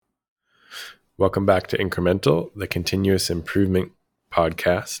Welcome back to Incremental, the continuous improvement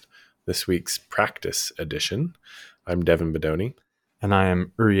podcast, this week's practice edition. I'm Devin Bedoni. And I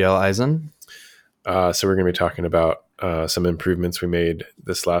am Uriel Eisen. So we're going to be talking about some improvements we made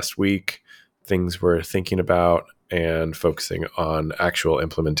this last week, things we're thinking about, and focusing on actual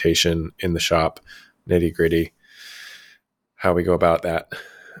implementation in the shop, nitty gritty, how we go about that,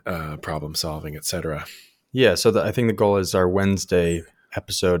 problem solving, etc. Yeah, so I think the goal is our Wednesday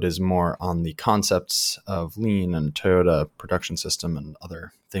episode is more on the concepts of Lean and Toyota production system and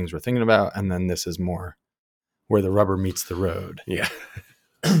other things we're thinking about. And then this is more where the rubber meets the road. Yeah.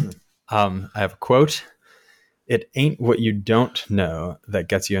 I have a quote. "It ain't what you don't know that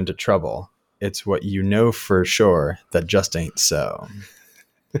gets you into trouble. It's what you know for sure that just ain't so."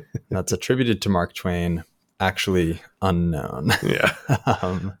 That's attributed to Mark Twain, actually unknown. Yeah.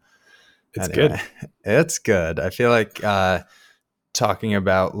 It's anyway, good. It's good. I feel like talking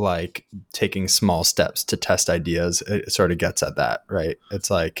about like taking small steps to test ideas, it sort of gets at that, right?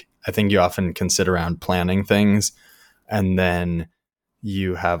 It's like, I think you often can sit around planning things and then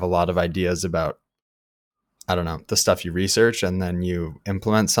you have a lot of ideas about, I don't know, the stuff you research, and then you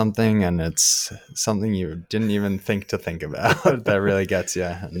implement something and it's something you didn't even think about that really gets you.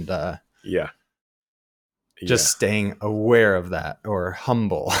 And just staying aware of that, or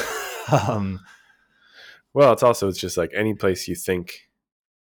humble. Well, it's just like any place you think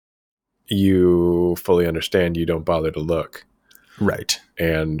you fully understand, you don't bother to look. Right.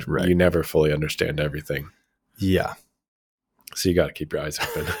 And you never fully understand everything. Yeah. So you got to keep your eyes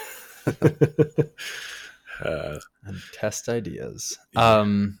open. And test ideas.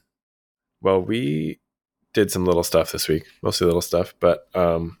 Yeah. Well, we did some little stuff this week, mostly little stuff, but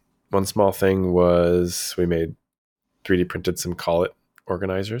one small thing was we made 3D printed some collet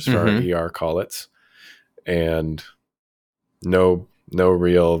organizers for our ER collets, and no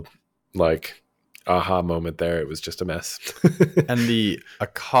real like aha moment there. It was just a mess. And a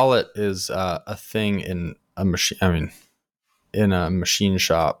collet is a thing in a machine. I mean, in a machine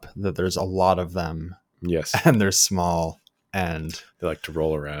shop, that there's a lot of them. Yes. And they're small and they like to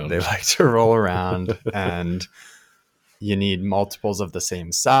roll around. And you need multiples of the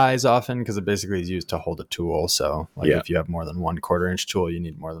same size often, because it basically is used to hold a tool. So if you have more than 1/4 inch tool, you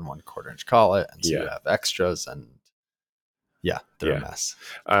need more than 1/4 inch collet. And so you have extras, and they're a mess.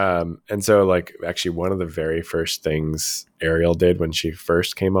 And so like actually one of the very first things Ariel did when she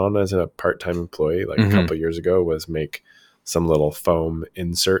first came on as a part-time employee, like a couple years ago, was make some little foam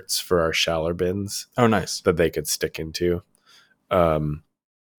inserts for our shallow bins. Oh, nice. That they could stick into.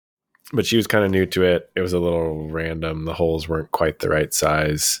 But she was kind of new to it. It was a little random. The holes weren't quite the right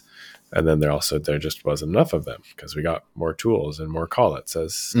size. And then there just wasn't enough of them, because we got more tools and more collets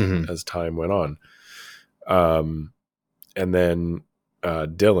as time went on. And then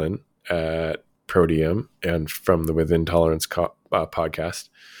Dylan at Protium and from the Within Tolerance podcast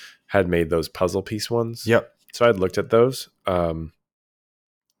had made those puzzle piece ones. Yep. So I'd looked at those,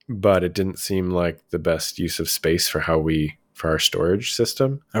 but it didn't seem like the best use of space for our storage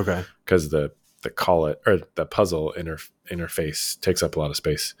system. Okay. Because the collet or the puzzle interface takes up a lot of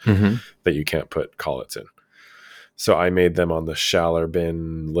space that you can't put collets in. So I made them on the shallow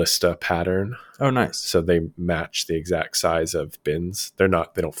bin Lista pattern. Oh, nice. So they match the exact size of bins. They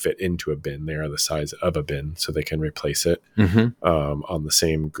don't fit into a bin. They are the size of a bin, so they can replace it on the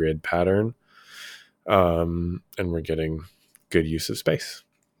same grid pattern. And we're getting good use of space.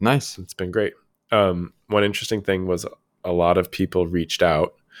 Nice. It's been great. One interesting thing was a lot of people reached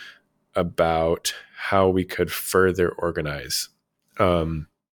out about how we could further organize.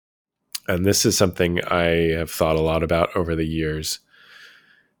 And this is something I have thought a lot about over the years.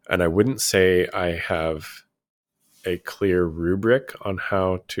 And I wouldn't say I have a clear rubric on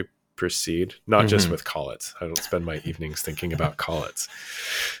how to proceed, not just with collets. I don't spend my evenings thinking about collets,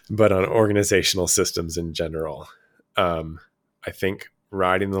 but on organizational systems in general. I think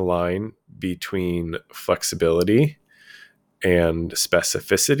riding the line between flexibility and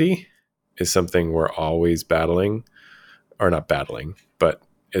specificity is something we're always battling, or not battling, but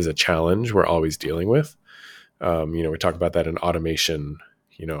is a challenge we're always dealing with. We talk about that in automation,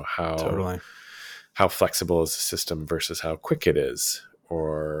 how flexible is the system versus how quick it is.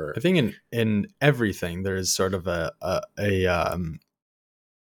 Or I think in everything there is sort of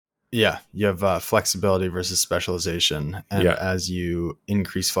you have flexibility versus specialization, and as you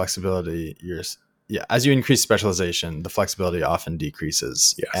increase flexibility, as you increase specialization, the flexibility often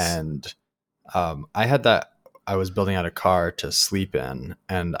decreases. Yes. And I had that. I was building out a car to sleep in,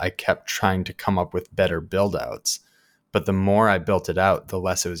 and I kept trying to come up with better build outs, But the more I built it out, the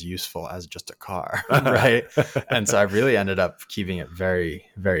less it was useful as just a car, right? And so I really ended up keeping it very,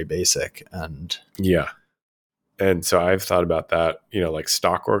 very basic. And yeah. And so I've thought about that, like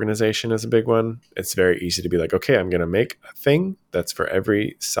stock organization is a big one. It's very easy to be like, okay, I'm going to make a thing that's for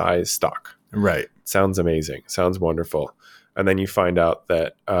every size stock. right. Sounds amazing. Sounds wonderful. And then you find out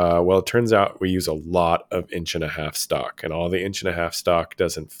that, it turns out we use a lot of 1.5" stock, and all the 1.5" stock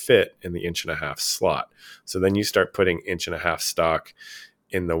doesn't fit in the 1.5" slot. So then you start putting 1.5" stock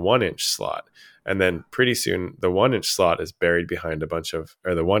in the 1-inch slot. And then pretty soon the 1-inch slot is buried behind the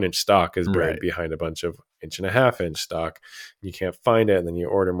 1-inch stock is buried Right. behind a bunch of 1.5" stock. You can't find it. And then you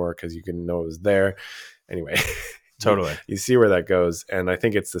order more because you can know it was there. Anyway, Totally. you see where that goes. And I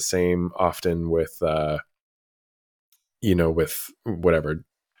think it's the same often with, with whatever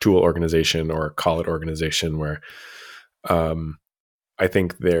tool organization or call it organization, where I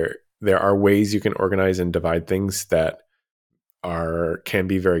think there are ways you can organize and divide things that can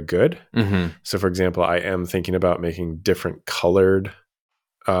be very good. Mm-hmm. So for example, I am thinking about making different colored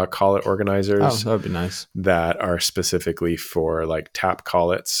collet organizers. Oh, that would be nice. That are specifically for like tap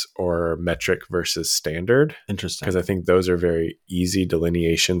collets or metric versus standard. Interesting. Because I think those are very easy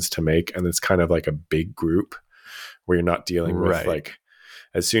delineations to make. And it's kind of like a big group where you're not dealing with like,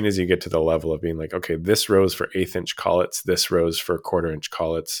 as soon as you get to the level of being like, okay, this row's for 1/8" collets, this row's for 1/4"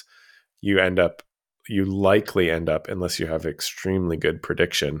 collets, you likely end up, unless you have extremely good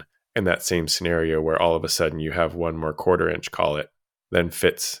prediction, in that same scenario where all of a sudden you have one more 1/4" collet than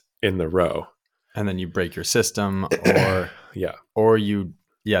fits in the row. And then you break your system or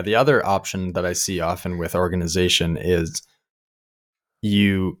the other option that I see often with organization is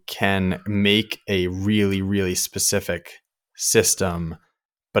you can make a really, really specific system,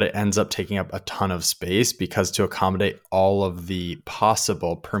 but it ends up taking up a ton of space because to accommodate all of the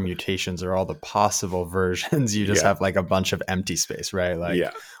possible permutations or all the possible versions, you just have like a bunch of empty space, right? Like,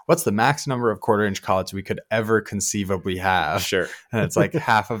 what's the max number of 1/4" collets we could ever conceivably have? Sure. And it's like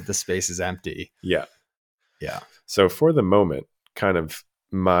half of the space is empty. Yeah. Yeah. So for the moment, kind of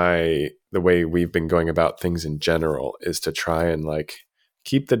the way we've been going about things in general is to try and like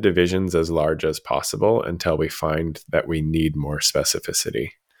keep the divisions as large as possible until we find that we need more specificity.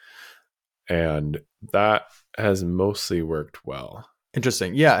 And that has mostly worked well.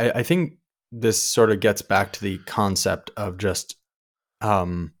 Interesting. Yeah, I think this sort of gets back to the concept of just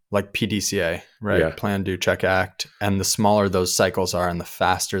like PDCA, right? Yeah. Plan, do, check, act. And the smaller those cycles are and the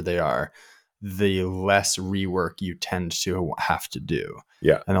faster they are, the less rework you tend to have to do.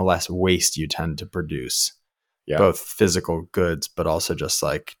 Yeah. And the less waste you tend to produce. Yeah. Both physical goods, but also just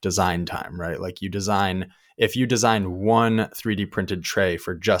like design time, right? Like if you design one 3D printed tray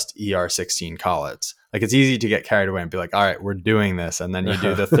for just ER16 collets, like it's easy to get carried away and be like, all right, we're doing this. And then you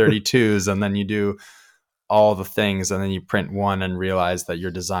do the 32s and then you do all the things and then you print one and realize that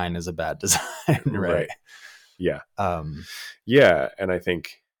your design is a bad design, right? Yeah. Yeah. And I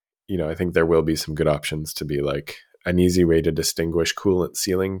think there will be some good options to be like an easy way to distinguish coolant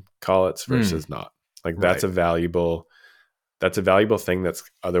sealing collets versus not. Like that's a valuable thing that's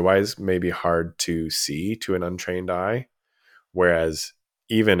otherwise maybe hard to see to an untrained eye. Whereas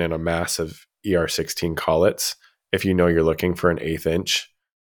even in a mass of ER16 collets, if you know you're looking for an 1/8 inch,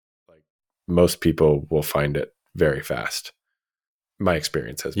 like most people will find it very fast. My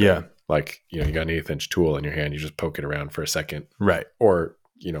experience has been like, you got an 1/8 inch tool in your hand, you just poke it around for a second. Right. Or,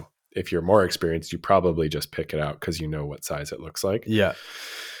 if you're more experienced, you probably just pick it out because you know what size it looks like. Yeah.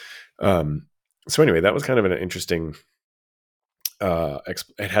 So anyway, that was kind of an interesting,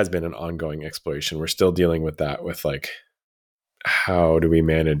 it has been an ongoing exploration. We're still dealing with that with like, how do we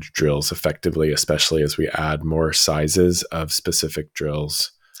manage drills effectively, especially as we add more sizes of specific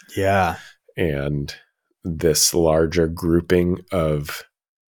drills. Yeah. And this larger grouping of,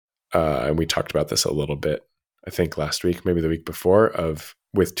 and we talked about this a little bit, I think last week, maybe the week before,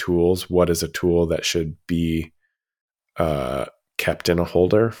 with tools, what is a tool that should be kept in a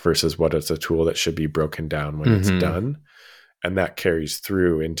holder versus what is a tool that should be broken down when it's done. And that carries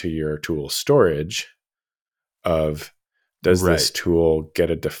through into your tool storage of, does this tool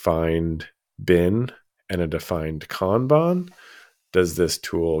get a defined bin and a defined Kanban? Does this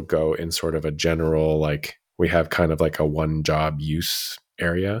tool go in sort of a general, like we have kind of like a one job use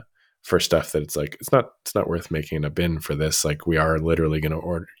area for stuff that it's like, it's not worth making a bin for this. Like we are literally going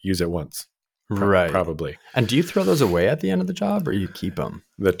to use it once. Right. Probably. And do you throw those away at the end of the job or you keep them?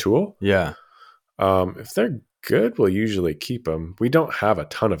 The tool? Yeah. If they're good, we'll usually keep them. We don't have a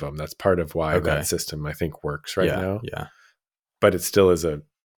ton of them. That's part of why that system I think works now. Yeah. But it still is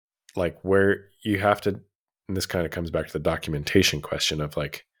where you have to, and this kind of comes back to the documentation question of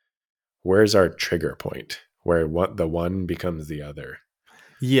like, where's our trigger point? where the one becomes the other.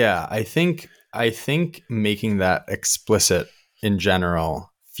 Yeah, I think making that explicit in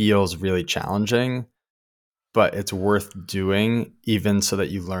general feels really challenging, but it's worth doing even so that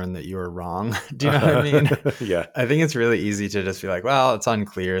you learn that you were wrong. Do you know what I mean? Yeah. I think it's really easy to just be like, well, it's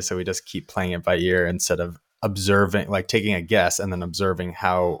unclear, so we just keep playing it by ear instead of observing, like taking a guess and then observing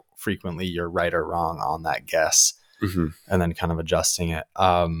how frequently you're right or wrong on that guess, Mm-hmm. and then kind of adjusting it.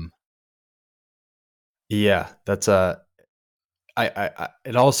 Yeah, that's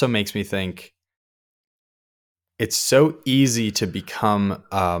it also makes me think it's so easy to become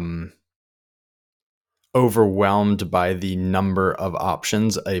overwhelmed by the number of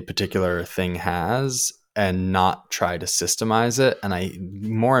options a particular thing has and not try to systemize it. And I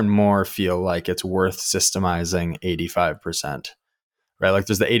more and more feel like it's worth systemizing 85%, right? Like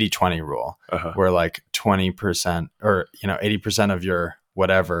there's the 80-20 rule where like 20% or, 80% of your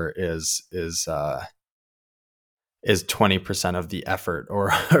whatever is 20% of the effort, or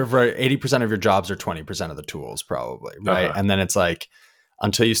 80% of your jobs are 20% of the tools probably. Right. And then it's like,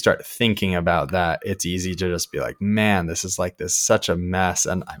 until you start thinking about that, it's easy to just be like, man, this is like such a mess.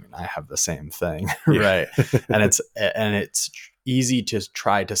 And I mean, I have the same thing. Right. and it's easy to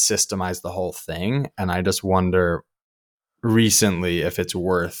try to systemize the whole thing. And I just wonder recently if it's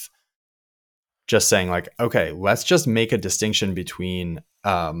worth just saying like, okay, let's just make a distinction between,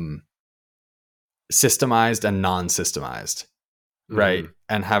 systemized and non-systemized, right? Mm-hmm.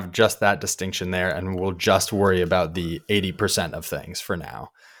 And have just that distinction there, and we'll just worry about the 80% of things for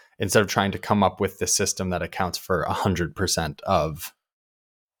now, instead of trying to come up with the system that accounts for 100% of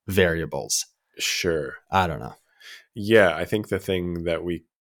variables. Sure. I don't know. Yeah, I think the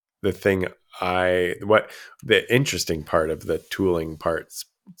interesting part of the tooling parts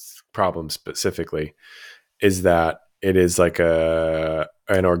problem specifically is that it is like an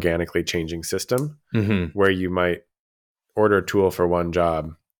organically changing system, mm-hmm. where you might order a tool for one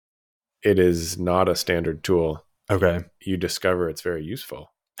job. It is not a standard tool. Okay. You discover it's very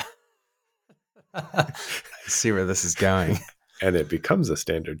useful. I see where this is going. And it becomes a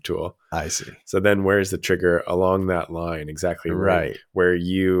standard tool. I see. So then where's the trigger along that line? Exactly. Right. Where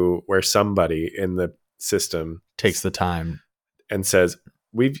somebody in the system takes the time and says,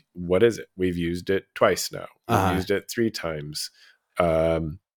 what is it? We've used it twice now. We've used it 3 times.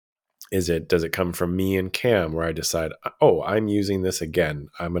 Does it come from me and Cam, where I decide, oh, I'm using this again,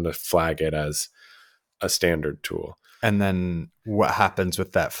 I'm going to flag it as a standard tool. And then what happens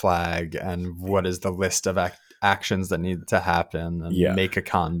with that flag, and what is the list of actions that need to happen, and make a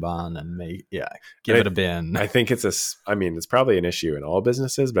Kanban and give it a bin. I think it's probably an issue in all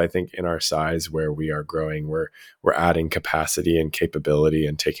businesses, but I think in our size where we are growing, we're adding capacity and capability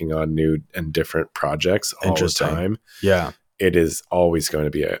and taking on new and different projects all the time. Yeah. It is always going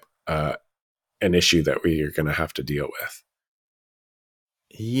to be an issue that we are going to have to deal with.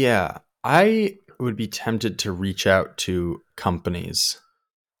 Yeah. I would be tempted to reach out to companies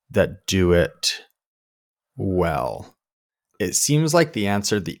that do it well. It seems like the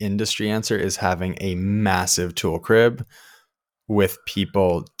industry answer is having a massive tool crib with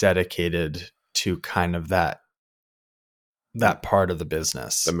people dedicated to kind of that part of the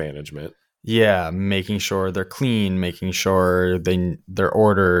business. The management. Yeah, making sure they're clean, making sure they're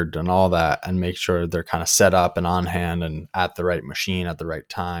ordered and all that, and make sure they're kind of set up and on hand and at the right machine at the right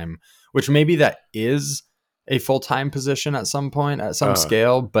time, which maybe that is a full-time position at some point, at some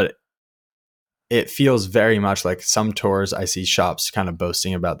scale, but it feels very much like some tours I see shops kind of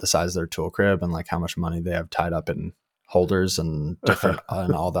boasting about the size of their tool crib and like how much money they have tied up in holders and different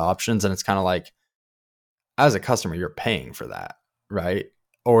and all the options. And it's kind of like, as a customer, you're paying for that, right?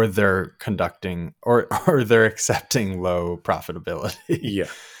 Or they're conducting or they're accepting low profitability. Yeah.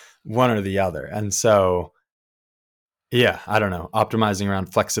 One or the other. And so, yeah, I don't know. Optimizing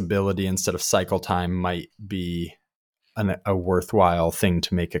around flexibility instead of cycle time might be a worthwhile thing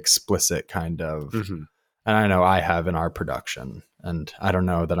to make explicit, kind of. Mm-hmm. And I know I have in our production, and I don't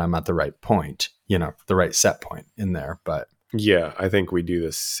know that I'm at the right point, the right set point in there, but yeah, I think we do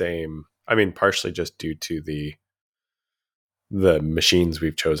the same. I mean, partially just due to the machines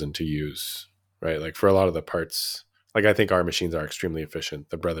we've chosen to use, right? Like for a lot of the parts, like I think our machines are extremely efficient.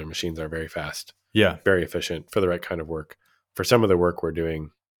 The Brother machines are very fast. Yeah. Very efficient for the right kind of work. For some of the work we're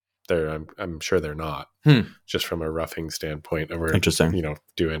doing, I'm sure they're not, just from a roughing standpoint. We're, interesting,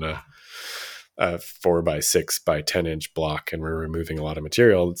 doing a 4x6 by 10 inch block, and we're removing a lot of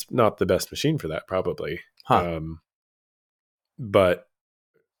material. It's not the best machine for that, probably. But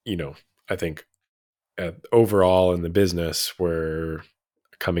I think overall in the business, we're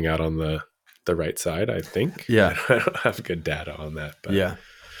coming out on the right side, I think. Yeah. I don't have good data on that, but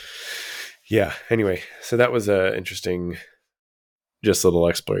Yeah. Anyway, so that was a interesting, just little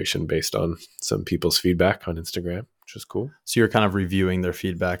exploration based on some people's feedback on Instagram, which was cool. So you're kind of reviewing their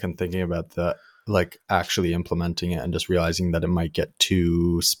feedback and thinking about the like actually implementing it and just realizing that it might get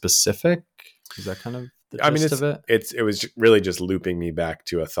too specific. Is that kind of the gist of it? It was really just looping me back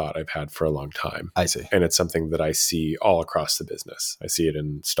to a thought I've had for a long time. I see. And it's something that I see all across the business. I see it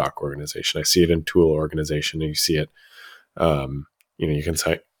in stock organization. I see it in tool organization. And you see it, you can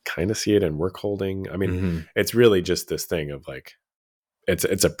kind of see it in work holding. I mean, it's really just this thing of like,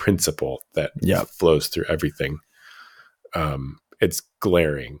 it's a principle that flows through everything. It's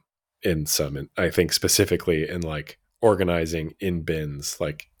glaring in some, and I think specifically in like organizing in bins,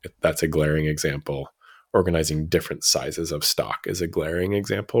 like that's a glaring example. Organizing different sizes of stock is a glaring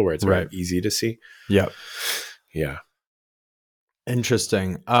example where it's very easy to see. Yep. Yeah.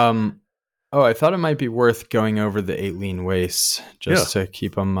 Interesting. I thought it might be worth going over the 8 lean wastes just to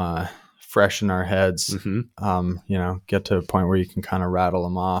keep them fresh in our heads. Get to a point where you can kind of rattle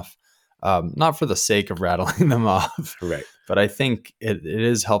them off. Not for the sake of rattling them off, right? But I think it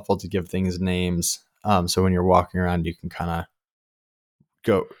is helpful to give things names. So when you're walking around, you can kind of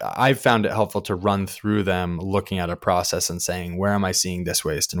go. I've found it helpful to run through them, looking at a process and saying, where am I seeing this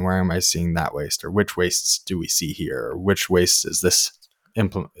waste and where am I seeing that waste, or which wastes do we see here, or which waste is this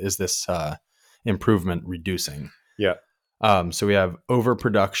improvement reducing? Yeah. So we have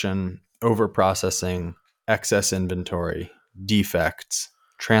overproduction, overprocessing, excess inventory, defects,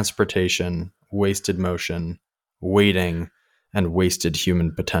 transportation, wasted motion, waiting, and wasted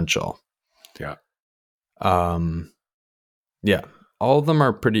human potential. Yeah. All of them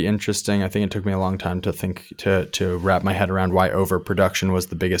are pretty interesting. I think it took me a long time to think to wrap my head around why overproduction was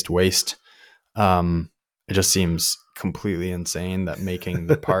the biggest waste. It just seems completely insane that making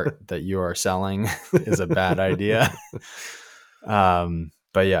the part that you are selling is a bad idea.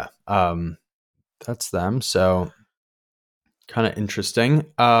 But yeah, that's them. So kind of interesting.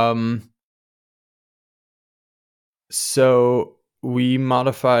 So we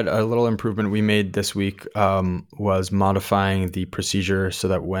modified a little improvement we made this week, was modifying the procedure so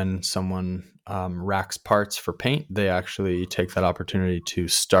that when someone racks parts for paint, they actually take that opportunity to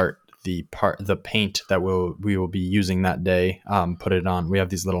start the paint that we will be using that day, put it on. We have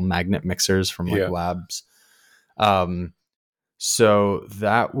these little magnet mixers from labs. So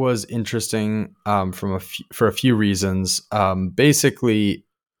that was interesting for a few reasons. Basically,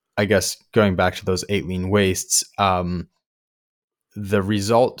 I guess going back to those 8 lean wastes, the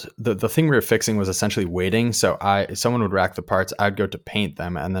result, the thing we were fixing was essentially waiting. So someone would rack the parts, I'd go to paint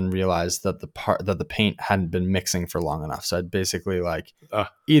them and then realize that the paint hadn't been mixing for long enough. So I'd basically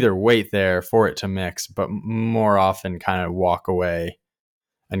either wait there for it to mix, but more often kind of walk away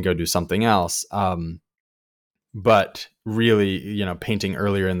and go do something else. But really, painting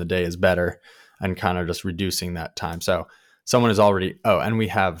earlier in the day is better and kind of just reducing that time. So someone is already, and we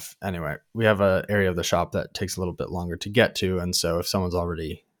have an area of the shop that takes a little bit longer to get to. And so if someone's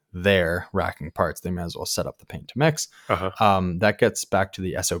already there racking parts, they may as well set up the paint to mix. That gets back to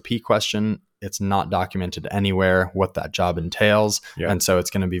the SOP question. It's not documented anywhere what that job entails. And so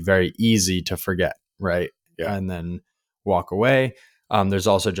it's going to be very easy to forget, right? And then walk away. There's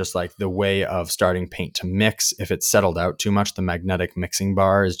also just like the way of starting paint to mix. If it's settled out too much, the magnetic mixing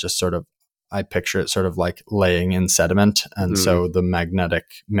bar is just sort of, I picture it sort of like laying in sediment. And so the magnetic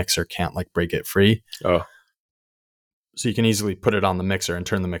mixer can't like break it free. So you can easily put it on the mixer and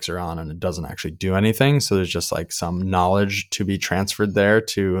turn the mixer on and it doesn't actually do anything. So there's just like some knowledge to be transferred there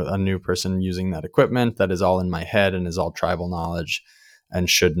to a new person using that equipment that is all in my head and is all tribal knowledge and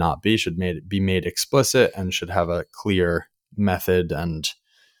should be made explicit and should have a clear method and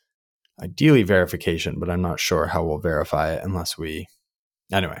ideally verification, but I'm not sure how we'll verify it unless we...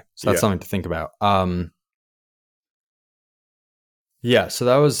 Anyway, so that's something to think about. So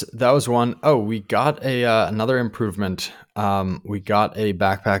that was one. Oh, we got another improvement. We got a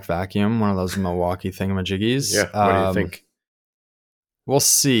backpack vacuum, one of those Milwaukee thingamajiggies. Yeah. What do you think? We'll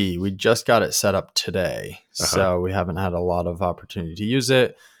see. We just got it set up today, so we haven't had a lot of opportunity to use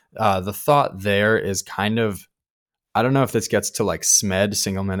it. The thought there is kind of, I don't know if this gets to like SMED,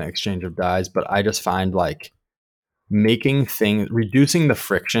 single minute exchange of dies, but I just find like reducing the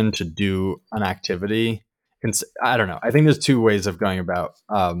friction to do an activity. I don't know. I think there's two ways of going about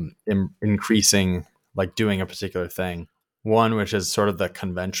increasing, like doing a particular thing. One, which is sort of the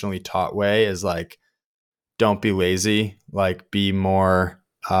conventionally taught way, is like, don't be lazy, like be more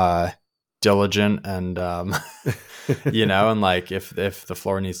diligent and, and like if the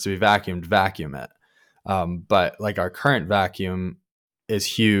floor needs to be vacuumed, vacuum it. But like our current vacuum is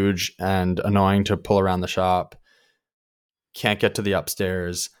huge and annoying to pull around the shop. Can't get to the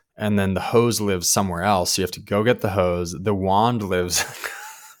upstairs, and then the hose lives somewhere else. So you have to go get the hose. The wand lives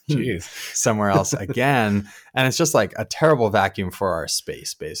Jeez. somewhere else again. And it's just like a terrible vacuum for our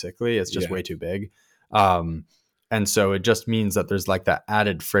space, basically. It's just Yeah. way too big. And so it just means that there's like that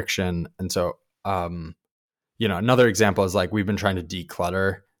added friction. And so, another example is like we've been trying to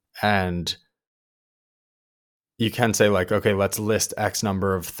declutter, and you can say like, okay, let's list X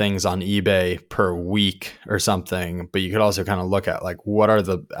number of things on eBay per week or something. But you could also kind of look at like, what are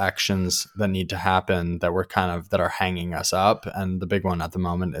the actions that need to happen that are hanging us up? And the big one at the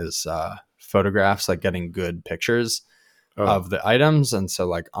moment is photographs, like getting good pictures of the items. And so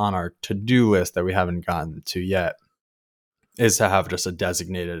like on our to-do list that we haven't gotten to yet is to have just a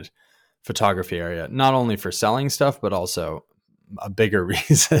designated photography area, not only for selling stuff, but also a bigger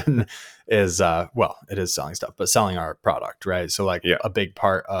reason is it is selling stuff, but selling our product, right? So like a big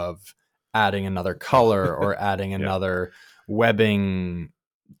part of adding another color or adding another webbing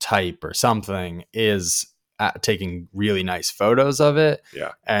type or something is taking really nice photos of it.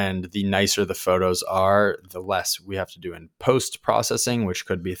 Yeah. And the nicer the photos are, the less we have to do in post processing, which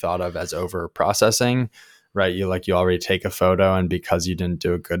could be thought of as over processing, right? You already take a photo, and because you didn't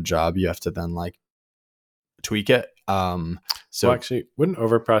do a good job, you have to then like tweak it. So actually, wouldn't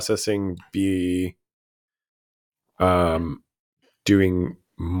overprocessing be doing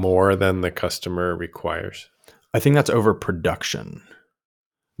more than the customer requires? I think that's overproduction.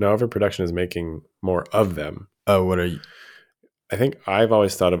 No, overproduction is making more of them. Oh, what are you? I think I've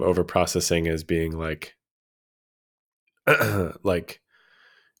always thought of overprocessing as being like,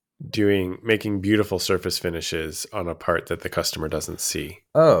 making beautiful surface finishes on a part that the customer doesn't see.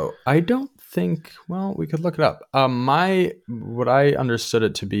 Oh, I don't think, well, we could look it up. What I understood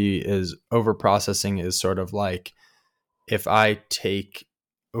it to be is overprocessing is sort of like if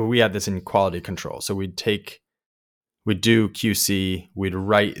we had this in quality control. So we'd do QC, we'd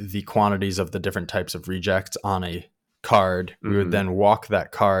write the quantities of the different types of rejects on a card. We would then walk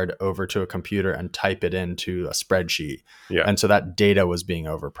that card over to a computer and type it into a spreadsheet. Yeah. And so that data was being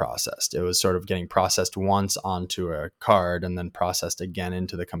overprocessed. It was sort of getting processed once onto a card and then processed again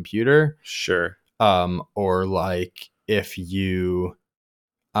into the computer. Sure. Or like if you,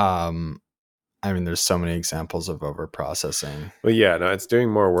 there's so many examples of overprocessing. Well, yeah, no, it's doing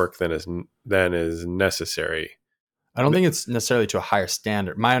more work than is necessary. I don't think it's necessarily to a higher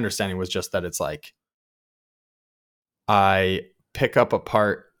standard. My understanding was just that it's like, I pick up a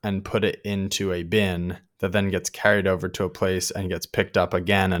part and put it into a bin that then gets carried over to a place and gets picked up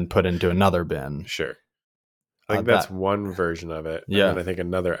again and put into another bin. Sure. I think that's one version of it. Yeah. And then I think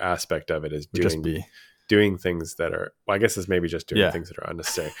another aspect of it is doing things that are, well, I guess it's maybe just doing things that are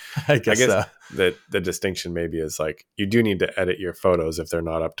unnecessary. I guess so. The distinction maybe is like, you do need to edit your photos if they're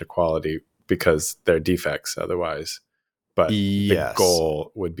not up to quality because they're defects otherwise. But the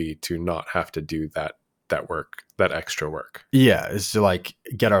goal would be to not have to do that work, that extra work. Yeah, is to like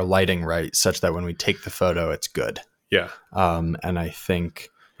get our lighting right such that when we take the photo, it's good. Yeah. And I think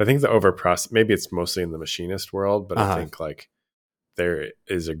the overprocess, maybe it's mostly in the machinist world, but I think like there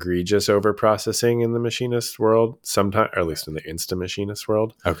is egregious overprocessing in the machinist world sometimes, or at least in the Insta machinist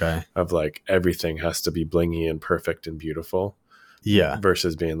world. Okay. Of like everything has to be blingy and perfect and beautiful. Yeah.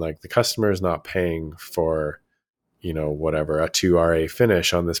 Versus being like the customer is not paying for, whatever, a 2RA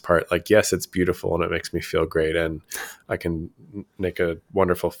finish on this part. Like, yes, it's beautiful and it makes me feel great and I can make a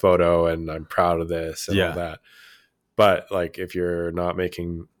wonderful photo and I'm proud of this and all that. But like, if you're not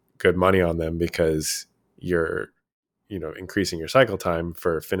making good money on them because you're, increasing your cycle time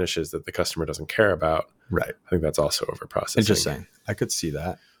for finishes that the customer doesn't care about. Right. I think that's also overprocessing. Interesting. I could see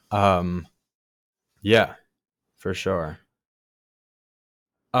that. Yeah, for sure.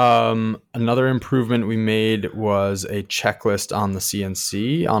 Another improvement we made was a checklist on the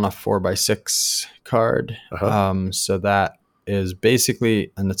CNC on a 4x6 card. So that is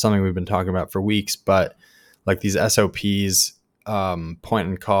basically, and it's something we've been talking about for weeks, but like these SOPs, point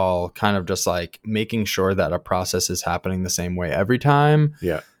and call, kind of just like making sure that a process is happening the same way every time.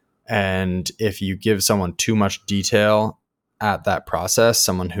 Yeah. And if you give someone too much detail at that process,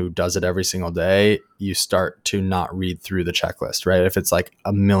 someone who does it every single day, you start to not read through the checklist, right? If it's like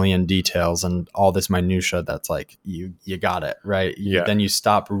a million details and all this minutia, that's like, you got it, right? Then you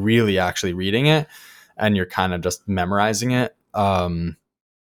stop really actually reading it and you're kind of just memorizing it.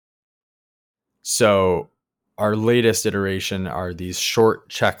 So our latest iteration are these short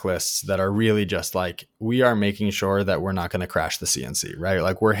checklists that are really just like, we are making sure that we're not going to crash the CNC, right?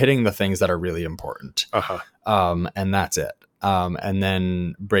 Like we're hitting the things that are really important. And that's it. And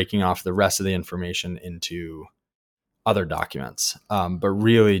then breaking off the rest of the information into other documents. But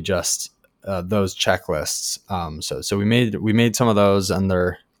really just those checklists. So we made some of those, and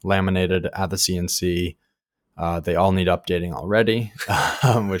they're laminated at the CNC. They all need updating already,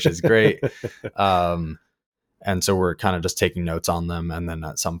 which is great. And so we're kind of just taking notes on them, and then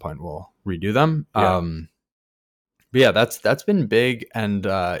at some point we'll redo them. Yeah. But yeah, that's been big. And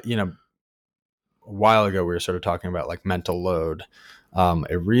you know, a while ago we were sort of talking about like mental load.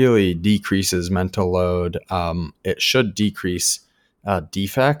 It really decreases mental load. It should decrease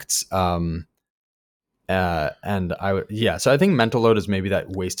defects. So I think mental load is maybe that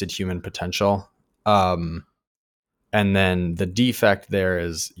wasted human potential. And then the defect there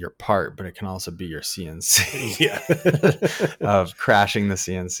is your part, but it can also be your CNC of crashing the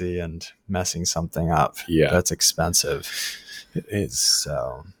CNC and messing something up. Yeah. That's expensive. It is.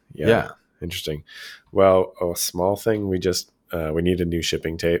 So, yeah. Interesting. Well, a small thing, we need a new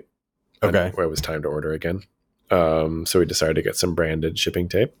shipping tape. Okay. It was time to order again. So we decided to get some branded shipping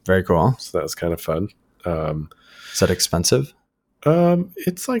tape. Very cool. So that was kind of fun. Is that expensive?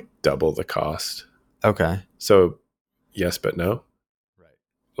 It's like double the cost. Okay. So yes, but no. Right.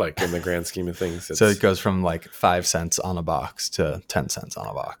 Like in the grand scheme of things. So it goes from like 5 cents on a box to 10 cents on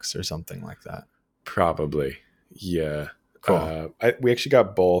a box or something like that. Probably. Yeah. Cool. We actually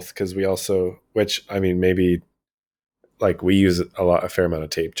got both because we also, which I mean, maybe like we use a fair amount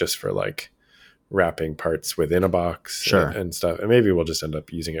of tape just for like wrapping parts within a box and stuff. And maybe we'll just end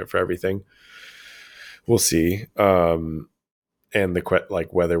up using it for everything. We'll see. And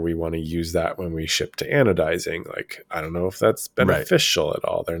like whether we want to use that when we ship to anodizing, like, I don't know if that's beneficial at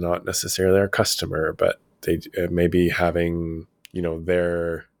all. They're not necessarily our customer, but they maybe having, you know,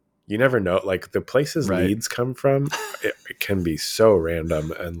 you never know, like the places leads come from, it can be so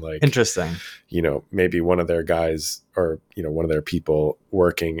random and like interesting, you know, maybe one of their guys or, you know, one of their people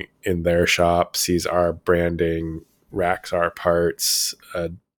working in their shop sees our branding, racks our parts.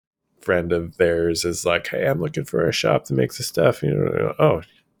 A friend of theirs is like, hey, I'm looking for a shop that makes this stuff. You know, oh,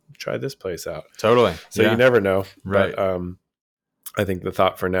 try this place out. Totally. So you never know. Right. But, I think the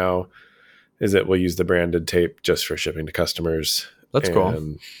thought for now is that we'll use the branded tape just for shipping to customers. That's cool.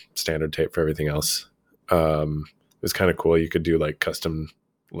 And standard tape for everything else. It was kind of cool. You could do like custom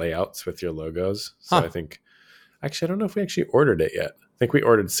layouts with your logos. So I think, actually, I don't know if we actually ordered it yet. I think we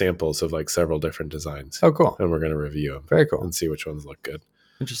ordered samples of like several different designs. Oh, cool. And we're going to review them. Very cool. And see which ones look good.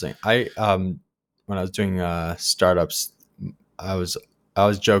 Interesting. I when I was doing startups, I was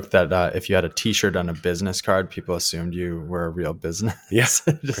joked that if you had a T-shirt on a business card, people assumed you were a real business. Yes,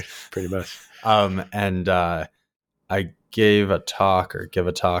 pretty much. And I give a talk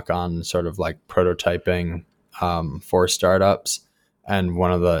on sort of like prototyping for startups. And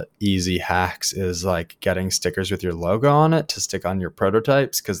one of the easy hacks is like getting stickers with your logo on it to stick on your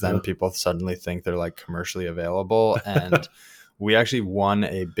prototypes, because then people suddenly think they're like commercially available. And we actually won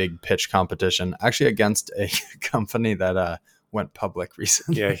a big pitch competition, actually against a company that went public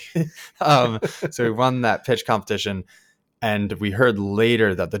recently. Yeah. So we won that pitch competition, and we heard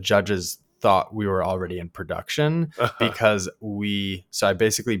later that the judges thought we were already in production because I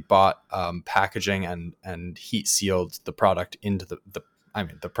basically bought packaging and heat sealed the product into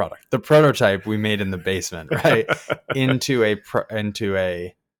the prototype we made in the basement, right? into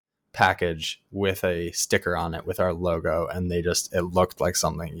a package with a sticker on it with our logo, and it looked like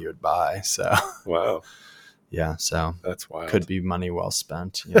something you would buy. So wow. Yeah, so that's wild. Could be money well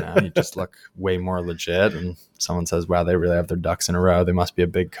spent. You know, you just look way more legit, and someone says, "Wow, they really have their ducks in a row. They must be a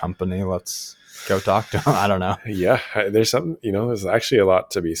big company. Let's go talk to them." I don't know. Yeah, there's something. You know, there's actually a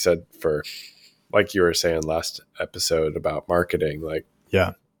lot to be said for, like you were saying last episode about marketing. Like,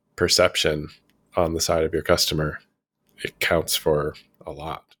 perception on the side of your customer, it counts for a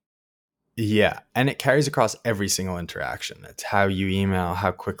lot. Yeah. And it carries across every single interaction. It's how you email,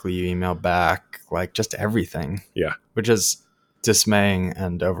 how quickly you email back, like just everything. Yeah. Which is dismaying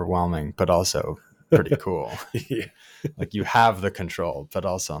and overwhelming, but also pretty cool. Yeah. Like you have the control, but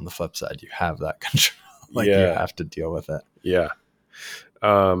also on the flip side, you have that control. Like you have to deal with it. Yeah.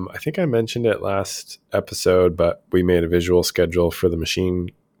 I think I mentioned it last episode, but we made a visual schedule for the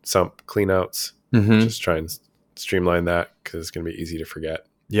machine sump cleanouts. Just try and streamline that because it's going to be easy to forget.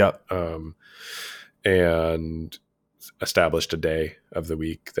 Yep. And established a day of the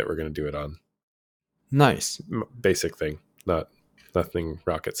week that we're going to do it on. Nice. Basic thing, nothing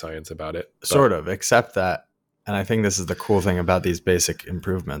rocket science about it. Sort of, except that, and I think this is the cool thing about these basic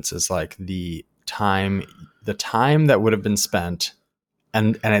improvements is like the time that would have been spent,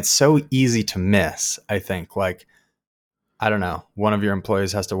 and it's so easy to miss. I think, like, I don't know, one of your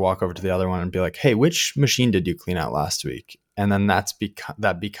employees has to walk over to the other one and be like, "Hey, which machine did you clean out last week?" And then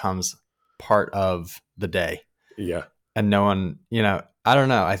that becomes part of the day. Yeah. and no one, I don't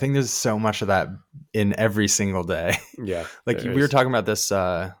know. I think there's so much of that in every single day. Yeah. Like we were talking about this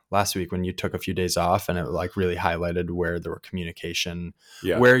last week when you took a few days off, and it like really highlighted where there were communication,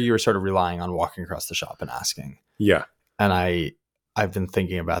 Yeah. where you were sort of relying on walking across the shop and asking. Yeah. And I've been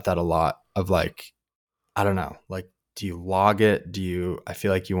thinking about that a lot of like, I don't know, like, do you log it? I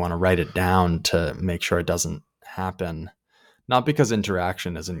feel like you want to write it down to make sure it doesn't happen. Not because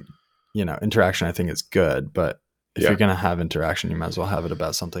interaction isn't, interaction I think is good, but if you're going to have interaction, you might as well have it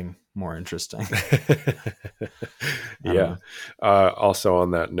about something more interesting. Yeah. Also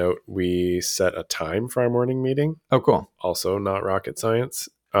on that note, we set a time for our morning meeting. Oh, cool. Also not rocket science.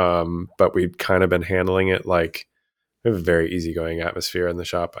 But we've kind of been handling it like we have a very easygoing atmosphere in the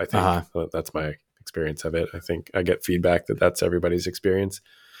shop. I think that's my experience of it. I think I get feedback that that's everybody's experience.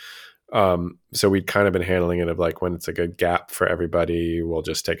 So we'd kind of been handling it of like when it's a good gap for everybody, we'll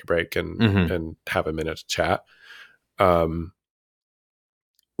just take a break and have a minute to chat. When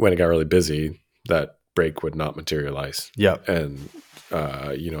it got really busy, that break would not materialize. Yep. And,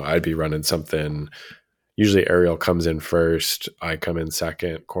 I'd be running something. Usually Ariel comes in first. I come in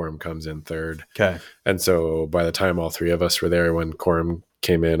second. Quorum comes in third. Okay. And so by the time all three of us were there, when Quorum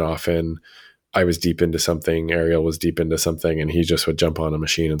came in often, I was deep into something. Ariel was deep into something, and he just would jump on a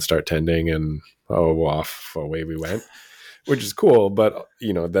machine and start tending, and off away we went, which is cool. But,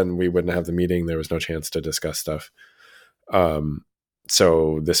 then we wouldn't have the meeting. There was no chance to discuss stuff.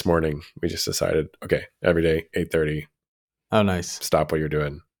 So this morning we just decided, okay, every day, 8:30. Oh, nice. Stop what you're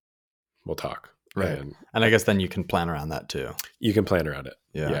doing. We'll talk. Right. And I guess then you can plan around that too. You can plan around it.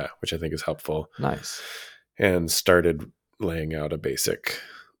 Yeah. Which I think is helpful. Nice. And started laying out a basic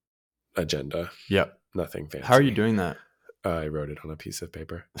agenda. Yep. Nothing fancy. How are you doing that? I wrote it on a piece of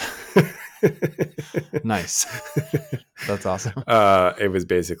paper. Nice. That's awesome. It was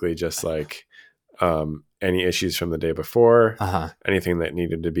basically just like any issues from the day before, anything that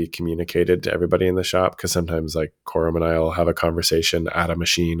needed to be communicated to everybody in the shop. Because sometimes like Quorum and I will have a conversation at a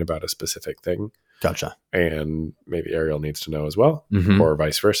machine about a specific thing. Gotcha. And maybe Ariel needs to know as well, or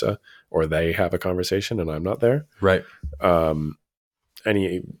vice versa, or they have a conversation and I'm not there. Right.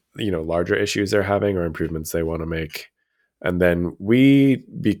 Any, larger issues they're having or improvements they want to make. And then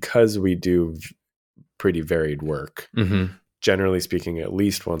because we do pretty varied work, generally speaking, at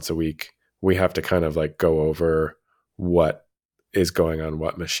least once a week, we have to kind of like go over what is going on,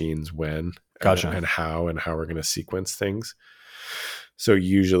 what machines, when, and how we're going to sequence things. So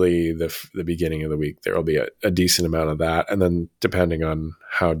usually the beginning of the week, there will be a decent amount of that. And then depending on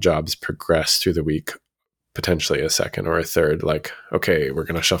how jobs progress through the week, potentially a second or a third, like, okay, we're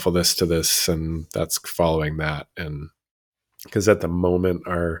going to shuffle this to this, and that's following that. And because at the moment,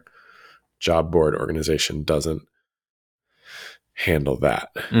 our job board organization doesn't handle that.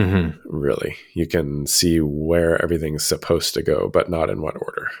 Really. You can see where everything's supposed to go, but not in what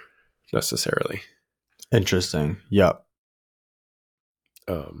order necessarily. Interesting. Yep.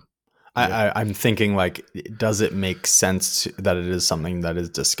 I'm thinking like, does it make sense that it is something that is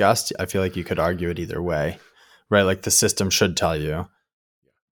discussed? I feel like you could argue it either way, right? Like the system should tell you,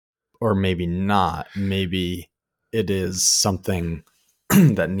 or maybe not. Maybe it is something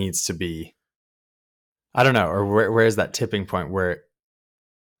that needs to be, I don't know, or where's that tipping point where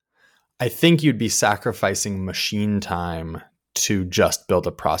I think you'd be sacrificing machine time to just build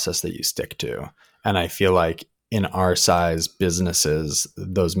a process that you stick to. And I feel like in our size businesses,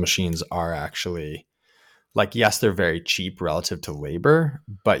 those machines are actually like, yes, they're very cheap relative to labor,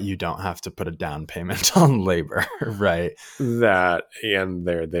 but you don't have to put a down payment on labor, right? That, and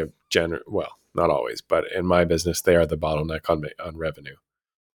they're well, not always, but in my business, they are the bottleneck on revenue.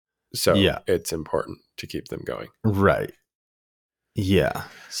 So it's important to keep them going. Right. Yeah.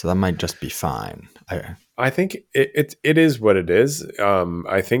 So that might just be fine. I think it is what it is.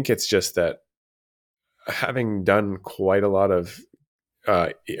 I think it's just that having done quite a lot of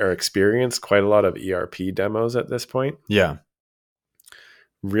or experienced quite a lot of ERP demos at this point. Yeah.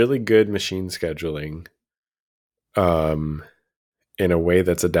 Really good machine scheduling in a way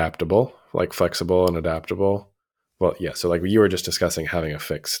that's adaptable, like flexible and adaptable. Well, yeah. So like you were just discussing having a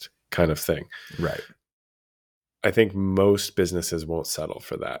fixed kind of thing. Right. I think most businesses won't settle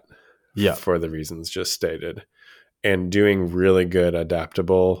for that. Yeah. For the reasons just stated. And doing really good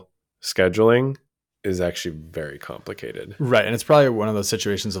adaptable scheduling is actually very complicated. Right. And it's probably one of those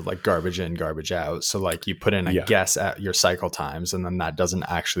situations of like garbage in, garbage out. So like you put in a guess at your cycle times, and then that doesn't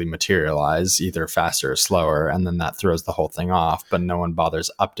actually materialize, either faster or slower. And then that throws the whole thing off, but no one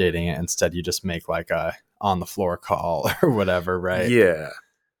bothers updating it. Instead, you just make like a on the floor call or whatever. Right. Yeah.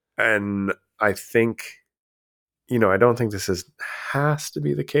 And I think, I don't think this has to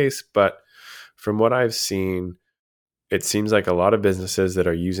be the case, but from what I've seen, it seems like a lot of businesses that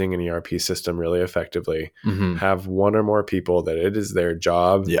are using an ERP system really effectively have one or more people that it is their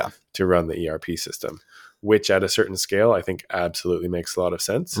job to run the ERP system, which at a certain scale, I think absolutely makes a lot of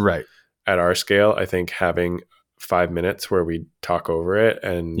sense. Right. At our scale, I think having 5 minutes where we talk over it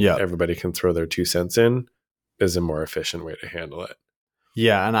and everybody can throw their 2 cents in is a more efficient way to handle it.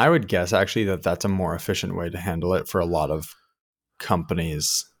 Yeah. And I would guess actually that that's a more efficient way to handle it for a lot of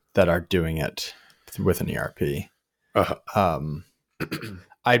companies that are doing it with an ERP.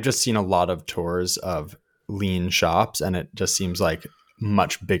 I've just seen a lot of tours of lean shops, and it just seems like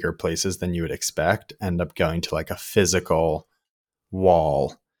much bigger places than you would expect end up going to like a physical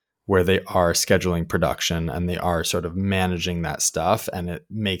wall where they are scheduling production and they are sort of managing that stuff, and it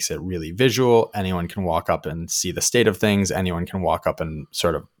makes it really visual. Anyone can walk up and see the state of things. Anyone can walk up and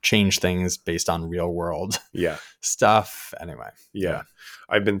sort of change things based on real world stuff. Anyway. Yeah.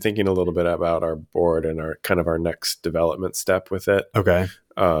 I've been thinking a little bit about our board and our kind of our next development step with it. Okay.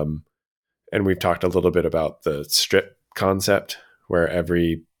 And we've talked a little bit about the strip concept where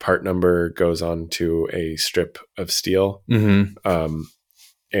every part number goes onto a strip of steel.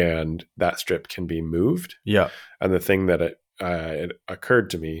 And that strip can be moved. Yeah. And the thing that it occurred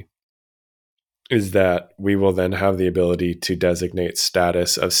to me is that we will then have the ability to designate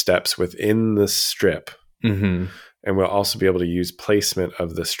status of steps within the strip. And we'll also be able to use placement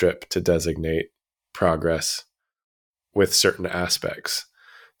of the strip to designate progress with certain aspects.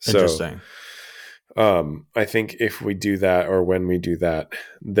 Interesting. So I think if we do that, or when we do that,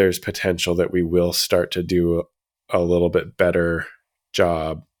 there's potential that we will start to do a little bit better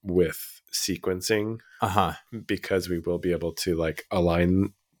job with sequencing, because we will be able to like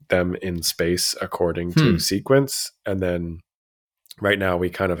align them in space according to sequence. And then right now we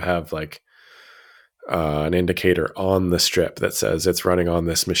kind of have like an indicator on the strip that says it's running on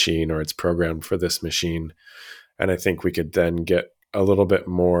this machine or it's programmed for this machine. And I think we could then get a little bit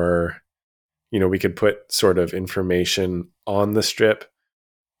more, we could put sort of information on the strip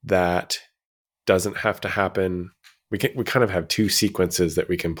that doesn't have to happen. We kind of have 2 sequences that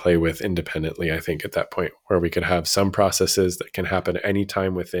we can play with independently, I think, at that point, where we could have some processes that can happen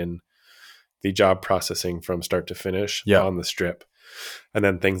anytime within the job processing from start to finish on the strip. And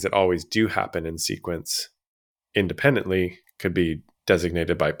then things that always do happen in sequence independently could be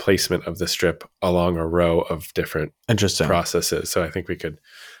designated by placement of the strip along a row of different processes. So I think we could,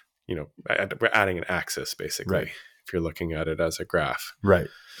 we're adding an axis basically, if you're looking at it as a graph. Right.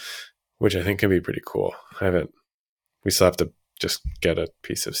 Which I think can be pretty cool. We still have to just get a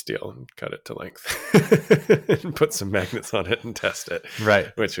piece of steel and cut it to length and put some magnets on it and test it.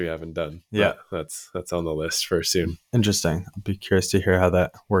 Right. Which we haven't done. Yeah. But that's on the list for soon. Interesting. I'll be curious to hear how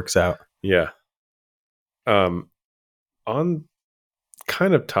that works out. Yeah. On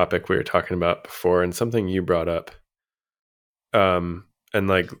kind of topic we were talking about before and something you brought up, and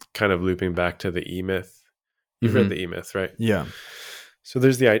like kind of looping back to the E-Myth. You've read the E-Myth, right? Yeah. So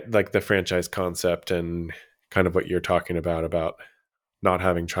there's the franchise concept and kind of what you're talking about not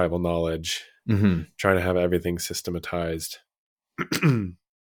having tribal knowledge, trying to have everything systematized.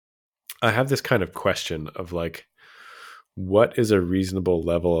 I have this kind of question of like, what is a reasonable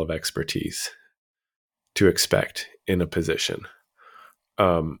level of expertise to expect in a position?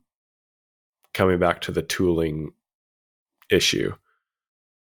 Coming back to the tooling issue,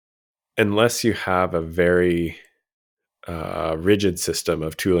 unless you have a very rigid system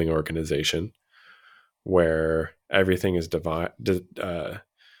of tooling organization, where everything is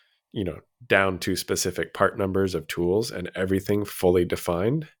down to specific part numbers of tools and everything fully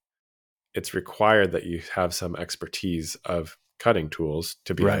defined, it's required that you have some expertise of cutting tools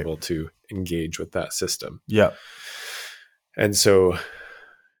to be able to engage with that system. Yeah. And so,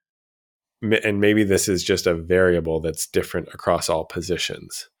 and maybe this is just a variable that's different across all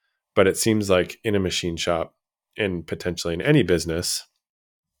positions, but it seems like in a machine shop and potentially in any business,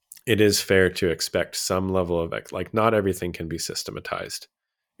 it is fair to expect some level of, like, not everything can be systematized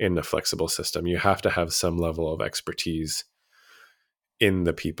in the flexible system. You have to have some level of expertise in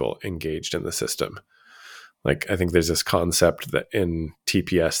the people engaged in the system. Like, I think there's this concept that in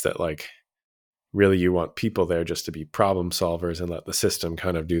TPS that like really you want people there just to be problem solvers and let the system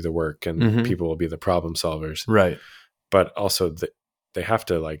kind of do the work, and people will be the problem solvers. Right. But also they have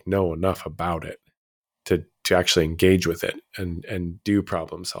to like know enough about it to actually engage with it and do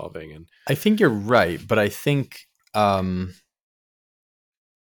problem solving. And I think you're right, but I think the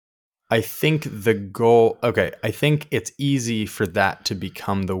goal, I think it's easy for that to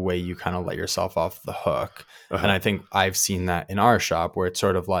become the way you kind of let yourself off the hook. And I think I've seen that in our shop where it's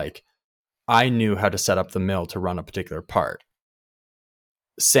sort of like, I knew how to set up the mill to run a particular part.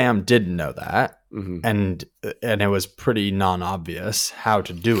 Sam didn't know that. Mm-hmm. And it was pretty non-obvious how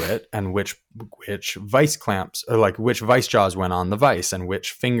to do it, and which vice clamps, or like which vice jaws went on the vice and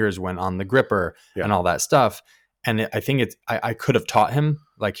which fingers went on the gripper, Yeah. and all that stuff. And I think I could have taught him,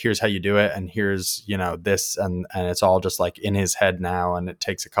 like, here's how you do it, and here's, this, and it's all just like in his head now, and it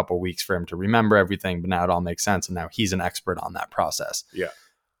takes a couple weeks for him to remember everything, but now it all makes sense, and now he's an expert on that process. Yeah.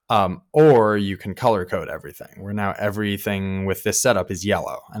 Or you can color code everything, where now everything with this setup is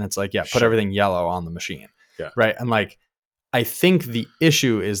yellow, and it's like, put everything yellow on the machine. Yeah. Right. And like, I think the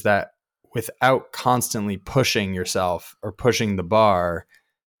issue is that without constantly pushing yourself or pushing the bar,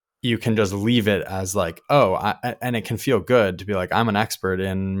 you can just leave it as like, and it can feel good to be like, I'm an expert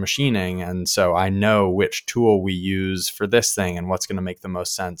in machining, and so I know which tool we use for this thing and what's going to make the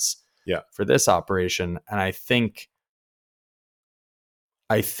most sense for this operation. And I think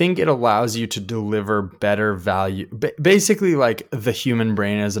it allows you to deliver better value. Basically, like, the human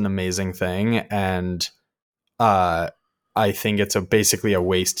brain is an amazing thing, and I think it's basically a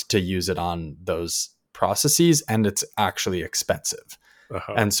waste to use it on those processes, and it's actually expensive.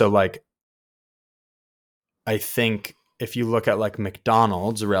 Uh-huh. And so, like, I think if you look at like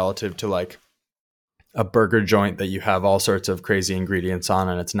McDonald's relative to like a burger joint that you have all sorts of crazy ingredients on,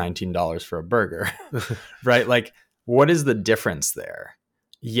 and it's $19 for a burger, right? Like, what is the difference there?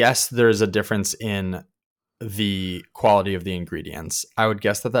 Yes, there's a difference in the quality of the ingredients. I would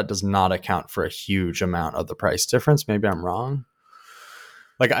guess that does not account for a huge amount of the price difference. Maybe I'm wrong.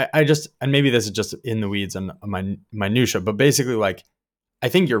 Like, I just, and maybe this is just in the weeds and my minutia, but basically, like, I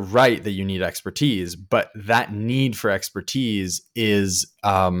think you're right that you need expertise, but that need for expertise is,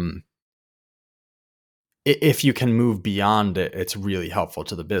 if you can move beyond it, it's really helpful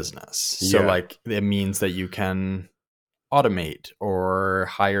to the business. So like, it means that you can automate or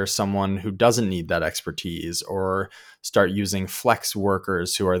hire someone who doesn't need that expertise, or start using flex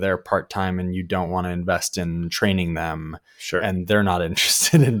workers who are there part-time and you don't want to invest in training them. Sure. And they're not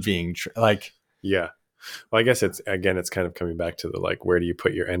interested in being yeah. Well, I guess it's kind of coming back to the, like, where do you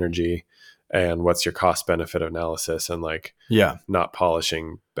put your energy and what's your cost benefit analysis, and like, not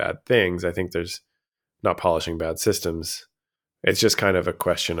polishing bad things. I think there's not polishing bad systems. It's just kind of a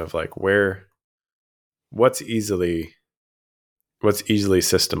question of like, what's easily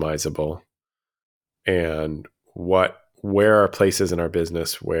systemizable, and where are places in our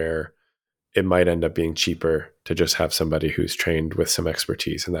business where it might end up being cheaper to just have somebody who's trained with some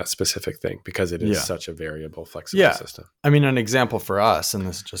expertise in that specific thing, because it is such a variable, flexible system. I mean, an example for us, and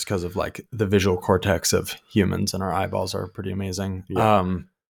this is just because of like the visual cortex of humans, and our eyeballs are pretty amazing.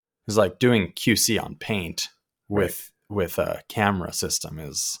 Is like doing QC on paint with a camera system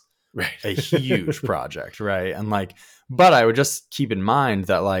is a huge project, right? And like, but I would just keep in mind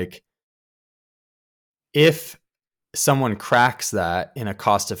that, like, if someone cracks that in a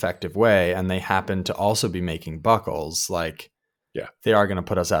cost-effective way and they happen to also be making buckles, like, they are going to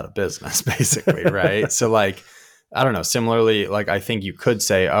put us out of business, basically, right? So like, I don't know, similarly, like, I think you could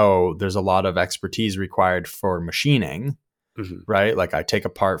say, there's a lot of expertise required for machining, right? Like, I take a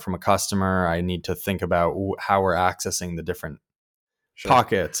part from a customer, I need to think about how we're accessing the different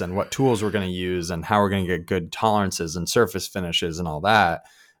pockets and what tools we're going to use and how we're going to get good tolerances and surface finishes and all that.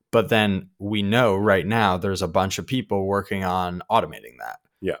 But then we know right now there's a bunch of people working on automating that.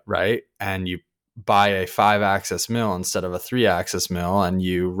 Yeah. Right. And you buy a 5-axis mill instead of a 3-axis mill, and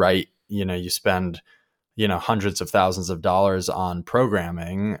you spend, hundreds of thousands of dollars on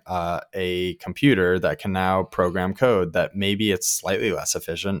programming a computer that can now program code that maybe it's slightly less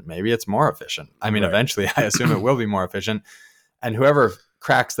efficient, maybe it's more efficient. I mean, eventually I assume it will be more efficient. And whoever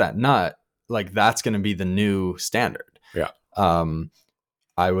cracks that nut, like, that's going to be the new standard. Yeah.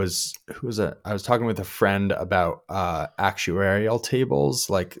 I was talking with a friend about actuarial tables,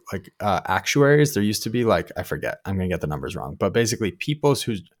 like actuaries. There used to be, like, I forget, I'm going to get the numbers wrong, but basically people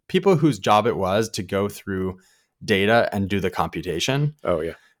whose job it was to go through data and do the computation. Oh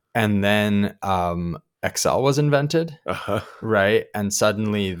yeah. And then Excel was invented, right? And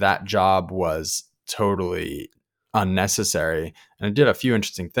suddenly that job was totally unnecessary, and it did a few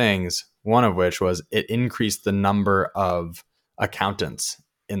interesting things, one of which was it increased the number of accountants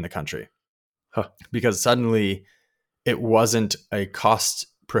in the country, because suddenly it wasn't a cost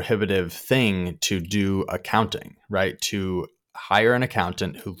prohibitive thing to do accounting, right? To hire an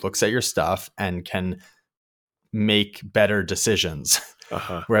accountant who looks at your stuff and can make better decisions.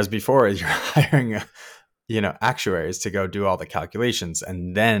 Whereas before, you're hiring actuaries to go do all the calculations,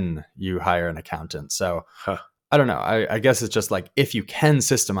 and then you hire an accountant. So I don't know. I guess it's just like, if you can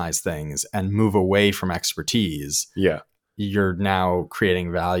systemize things and move away from expertise, you're now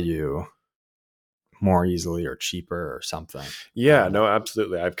creating value more easily or cheaper or something. Yeah, no,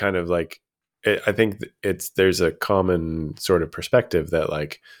 absolutely. I've kind of like, I think there's a common sort of perspective that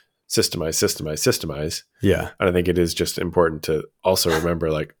like systemize. Yeah. And I think it is just important to also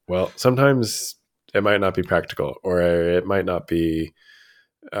remember like, well, sometimes it might not be practical or it might not be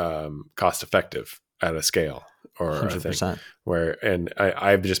cost effective at a scale or 100%.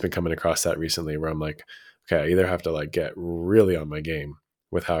 I've just been coming across that recently where I'm like, okay, I either have to like get really on my game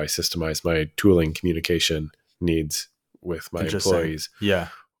with how I systemize my tooling communication needs with my employees. Yeah.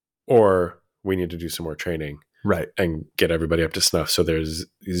 Or we need to do some more training. Right. And get everybody up to snuff. So there's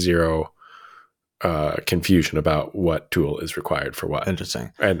zero confusion about what tool is required for what.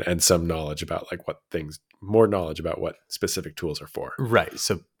 Interesting. And some knowledge about like more knowledge about what specific tools are for. Right.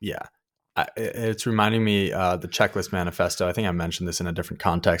 So yeah, it's reminding me the checklist manifesto. I think I mentioned this in a different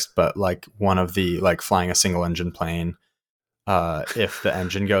context, but like one of the like flying a single engine plane. If the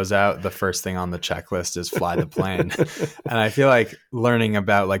engine goes out, the first thing on the checklist is fly the plane. And I feel like learning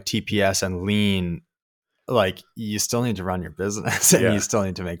about like TPS and lean, like you still need to run your business and you still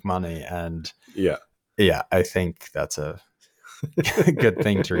need to make money. And yeah, I think that's a good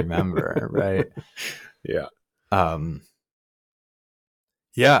thing to remember. Right. Yeah.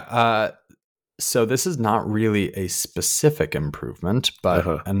 So this is not really a specific improvement,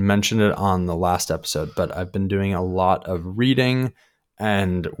 but and mentioned it on the last episode, but I've been doing a lot of reading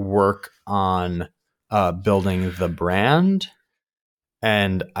and work on building the brand.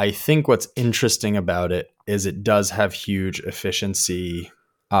 And I think what's interesting about it is it does have huge efficiency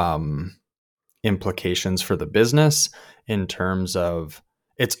implications for the business in terms of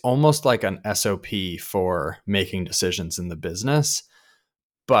it's almost like an SOP for making decisions in the business.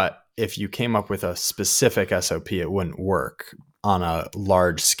 But if you came up with a specific SOP, it wouldn't work on a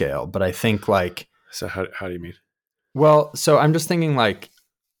large scale. But I think like... So how do you mean? Well, so I'm just thinking like,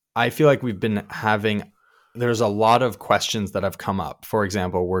 I feel like we've been having... There's a lot of questions that have come up. For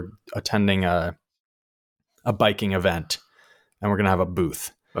example, we're attending a biking event and we're going to have a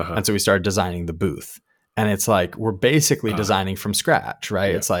booth. And so we started designing the booth. And it's like, we're basically designing from scratch,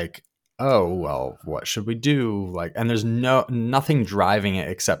 right? Yeah. It's like, oh, well, what should we do? Like, and there's nothing driving it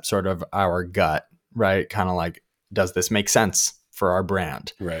except sort of our gut, right? Kind of like, does this make sense for our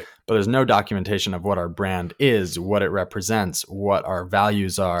brand? Right. But there's no documentation of what our brand is, what it represents, what our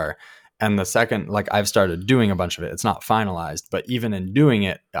values are. And the second, like I've started doing a bunch of it, it's not finalized, but even in doing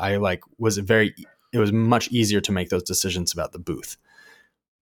it, I like it was much easier to make those decisions about the booth.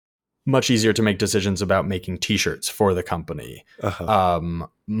 Much easier to make decisions about making t-shirts for the company.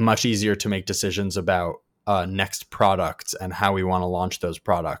 Much easier to make decisions about next products and how we want to launch those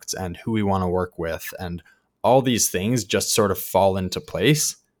products and who we want to work with. And all these things just sort of fall into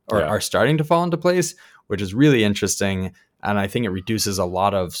place or are starting to fall into place, which is really interesting. And I think it reduces a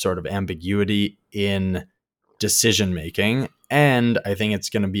lot of sort of ambiguity in decision making. And I think it's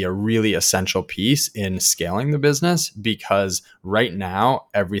going to be a really essential piece in scaling the business because right now,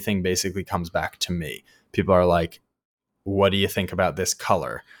 everything basically comes back to me. People are like, what do you think about this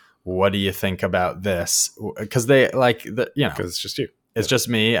color? What do you think about this? Because they like, because it's just you. It's just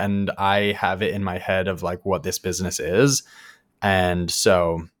me. And I have it in my head of like what this business is. And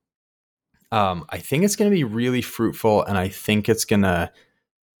so I think it's going to be really fruitful. And I think it's going to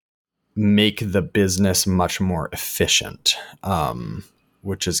make the business much more efficient,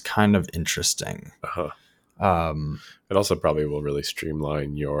 which is kind of interesting. It also probably will really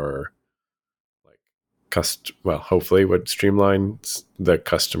streamline your hopefully would streamline the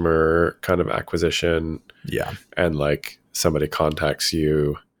customer kind of acquisition. Yeah. And like somebody contacts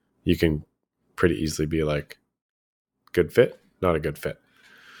you, you can pretty easily be like, good fit, not a good fit.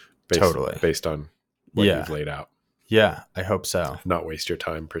 Based on what you've laid out. Yeah, I hope so. Not waste your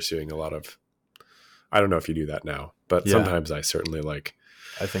time pursuing a lot of, I don't know if you do that now, but sometimes I certainly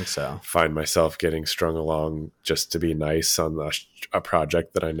I think so. Find myself getting strung along just to be nice on a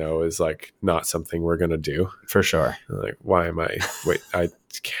project that I know is like not something we're going to do. For sure. Like, why am I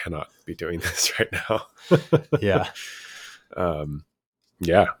cannot be doing this right now.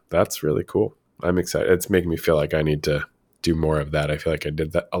 Yeah. That's really cool. I'm excited. It's making me feel like I need to do more of that. I feel like I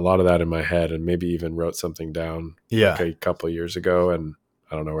did a lot of that in my head and maybe even wrote something down a couple of years ago and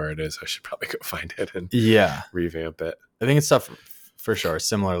I don't know where it is. I should probably go find it and revamp it. I think it's stuff for sure.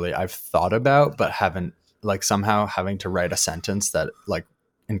 Similarly, I've thought about, but haven't somehow having to write a sentence that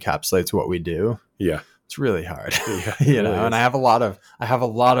encapsulates what we do. Yeah. It's really hard, you know, and I have a lot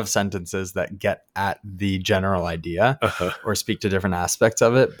of sentences that get at the general idea or speak to different aspects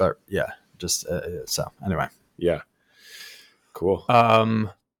of it. But so anyway. Yeah. Cool.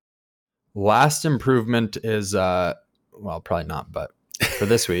 Last improvement is, probably not, but for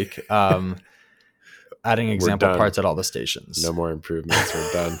this week, adding example done. parts at all the stations. No more improvements.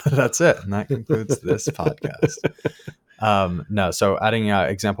 We're done. That's it. And that concludes this podcast. No, so adding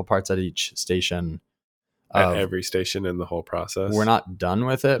example parts at each station. At every station in the whole process. We're not done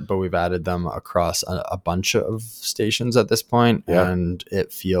with it, but we've added them across a bunch of stations at this point, and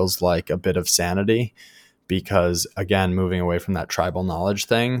it feels like a bit of sanity because, again, moving away from that tribal knowledge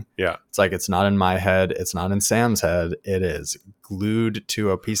thing, it's like it's not in my head, it's not in Sam's head, it is glued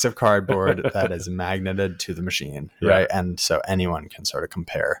to a piece of cardboard that is magneted to the machine, right? And so anyone can sort of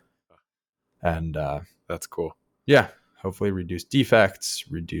compare. And that's cool. Yeah, hopefully reduce defects,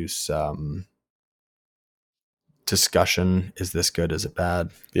 reduce discussion. Is this good? Is it bad?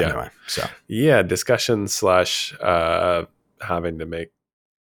 Yeah. Anyway, so discussion / having to make.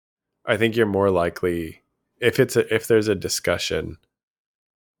 I think you're more likely if there's a discussion.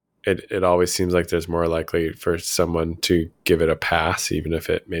 It always seems like there's more likely for someone to give it a pass, even if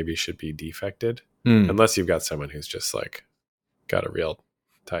it maybe should be defected, unless you've got someone who's just like got a real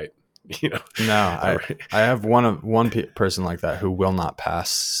tight. No, I have one person like that who will not pass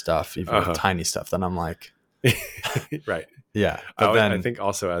stuff, even with tiny stuff. Then I'm like. Right. Yeah. But I think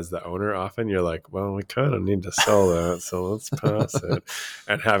also as the owner, often you're like, well, we kind of need to sell that, so let's pass it.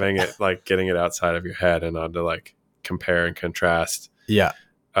 And having it like getting it outside of your head and on to like compare and contrast. Yeah.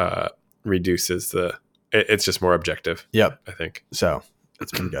 Reduces it's just more objective. Yep. I think. So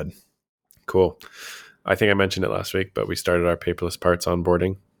it's been good. Cool. I think I mentioned it last week, but we started our paperless parts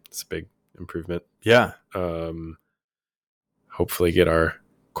onboarding. It's a big improvement. Yeah. Hopefully get our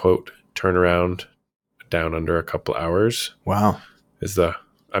quote turnaround down under a couple hours. Wow.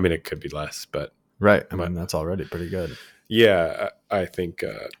 It could be less, but right. I mean, that's already pretty good. Yeah. I think,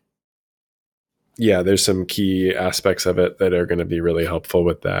 there's some key aspects of it that are going to be really helpful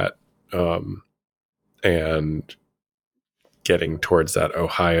with that. And getting towards that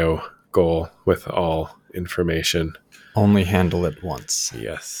Ohio goal with all information. Only handle it once.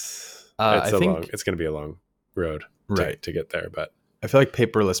 Yes. It's going to be a long road to get there, but I feel like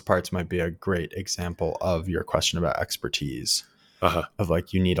paperless parts might be a great example of your question about expertise. Of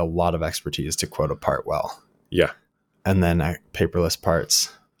like, you need a lot of expertise to quote a part well. Yeah. And then paperless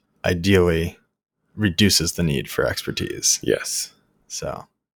parts ideally reduces the need for expertise. Yes. So.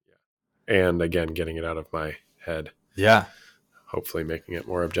 And again, getting it out of my head. Yeah. Hopefully making it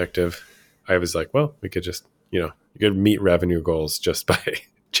more objective. I was like, well, we could just, you could meet revenue goals just by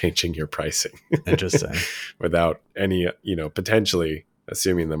changing your pricing. Interesting. Without any, potentially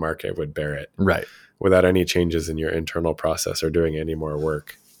assuming the market would bear it. Right. Without any changes in your internal process or doing any more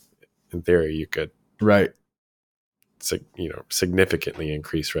work. In theory, you could. Right. Significantly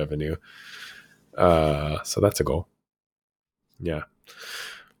increase revenue. So that's a goal. Yeah.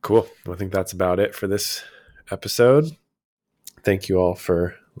 Cool. I think that's about it for this episode. Thank you all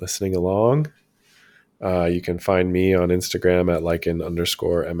for listening along. You can find me on Instagram at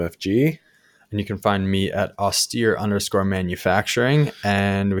Lycan_MFG. And you can find me at austere_manufacturing.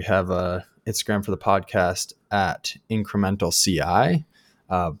 And we have a Instagram for the podcast at incremental CI.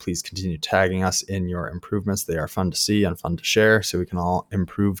 Please continue tagging us in your improvements. They are fun to see and fun to share so we can all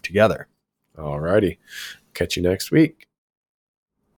improve together. All righty. Catch you next week.